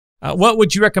What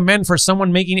would you recommend for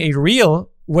someone making a reel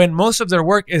when most of their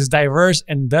work is diverse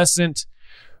and doesn't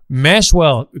mesh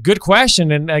well? Good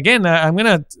question. And again, I'm going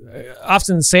to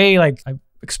often say, like, I've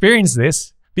experienced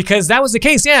this because that was the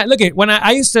case. Yeah, look at when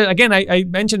I used to, again, I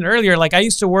mentioned earlier, like I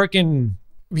used to work in,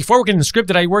 before working in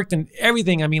scripted, I worked in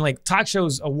everything. I mean, like talk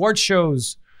shows, award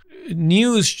shows,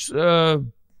 news,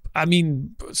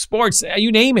 sports,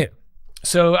 you name it.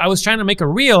 So I was trying to make a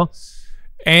reel,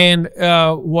 and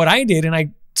what I did, and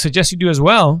I suggest you do as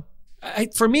well,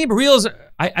 for me, reels,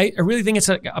 I really think it's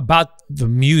about the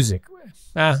music.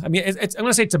 I'm going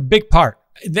to say it's a big part.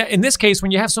 In this case,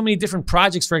 when you have so many different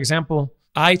projects, for example,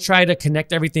 I try to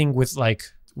connect everything with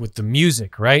the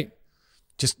music, right?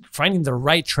 Just finding the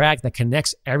right track that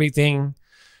connects everything,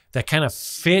 that kind of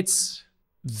fits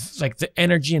like the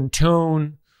energy and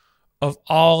tone of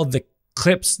all the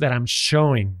clips that I'm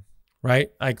showing, right?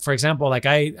 Like, for example, like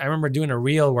I remember doing a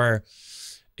reel where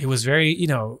it was very,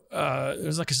 there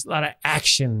was like a lot of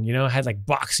action, it had like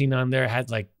boxing on there. It had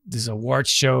like this award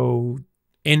show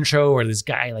intro where this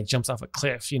guy like jumps off a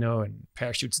cliff, and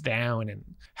parachutes down, and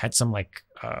had some like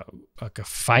a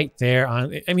fight there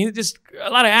on, just a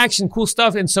lot of action, cool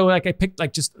stuff. And so like I picked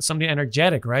like just something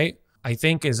energetic, right? I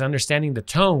think is understanding the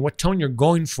tone, what tone you're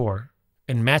going for,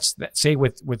 and match that, say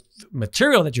with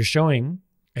material that you're showing,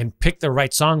 and pick the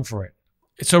right song for it.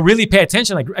 So really pay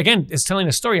attention. Like again, it's telling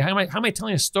a story. How am I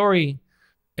telling a story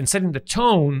and setting the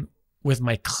tone with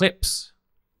my clips?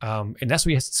 And that's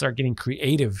where you have to start getting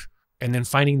creative, and then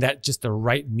finding that just the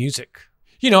right music.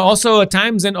 Also at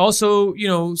times, and also,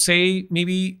 say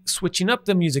maybe switching up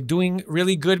the music, doing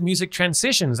really good music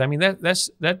transitions. I mean,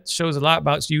 that shows a lot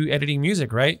about you editing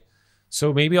music, right?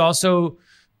 So maybe also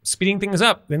speeding things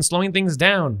up, then slowing things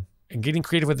down, and getting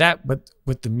creative with that, but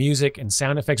with the music and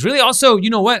sound effects. Really also,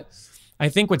 what? I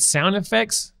think with sound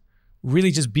effects,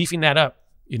 really just beefing that up,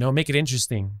 make it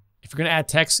interesting. If you're going to add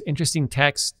text, interesting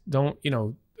text, don't,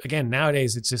 again,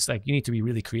 nowadays it's just like you need to be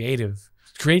really creative.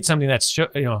 Create something that's,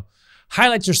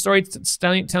 highlights your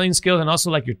storytelling skills, and also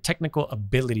like your technical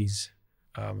abilities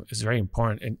is very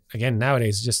important. And again,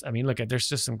 nowadays, just, look, there's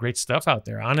just some great stuff out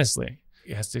there, honestly.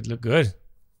 It has to look good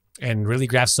and really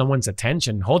grab someone's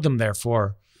attention, hold them there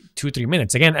for 2-3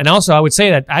 minutes. Again, and also I would say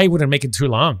that I wouldn't make it too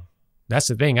long. That's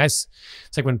the thing. It's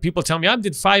like when people tell me I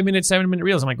did 5-minute, 7-minute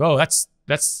reels, I'm like, oh, that's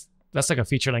like a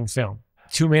feature-length film.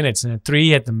 2 minutes and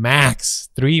 3 at the max,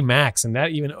 3 max. And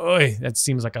that even, that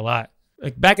seems like a lot.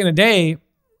 Like back in the day,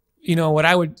 what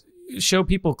I would show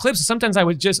people clips, sometimes I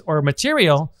would just, or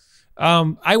material,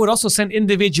 I would also send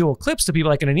individual clips to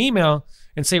people, like in an email,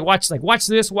 and say, watch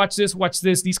this, watch this, watch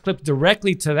this, these clips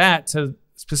directly to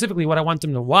specifically what I want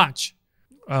them to watch,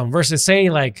 versus say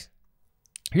like,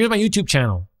 here's my YouTube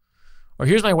channel, or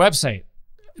here's my website.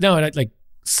 No, like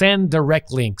send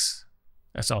direct links.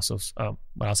 That's also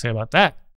what I'll say about that.